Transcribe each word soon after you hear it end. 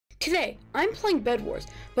Today, I'm playing Bedwars,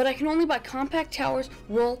 but I can only buy compact towers,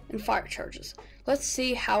 wool, and fire charges. Let's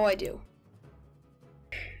see how I do.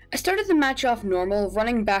 I started the match off normal,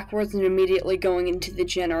 running backwards and immediately going into the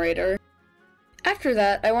generator. After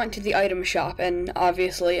that, I went to the item shop, and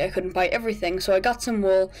obviously I couldn't buy everything, so I got some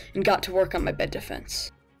wool and got to work on my bed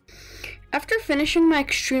defense. After finishing my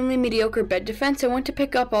extremely mediocre bed defense, I went to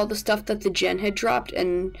pick up all the stuff that the gen had dropped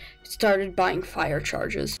and started buying fire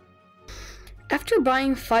charges. After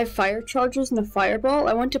buying 5 fire charges and a fireball,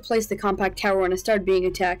 I went to place the compact tower when I started being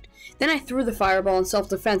attacked. Then I threw the fireball in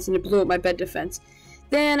self-defense and it blew up my bed defense.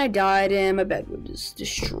 Then I died and my bed was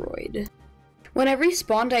destroyed. When I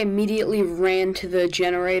respawned, I immediately ran to the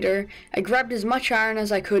generator. I grabbed as much iron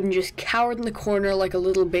as I could and just cowered in the corner like a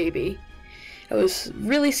little baby. I was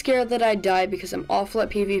really scared that I'd die because I'm awful at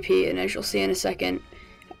PvP, and as you'll see in a second,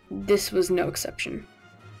 this was no exception.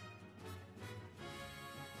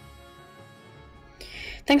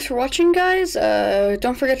 Thanks for watching, guys.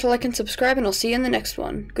 Don't forget to like and subscribe, and I'll see you in the next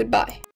one. Goodbye.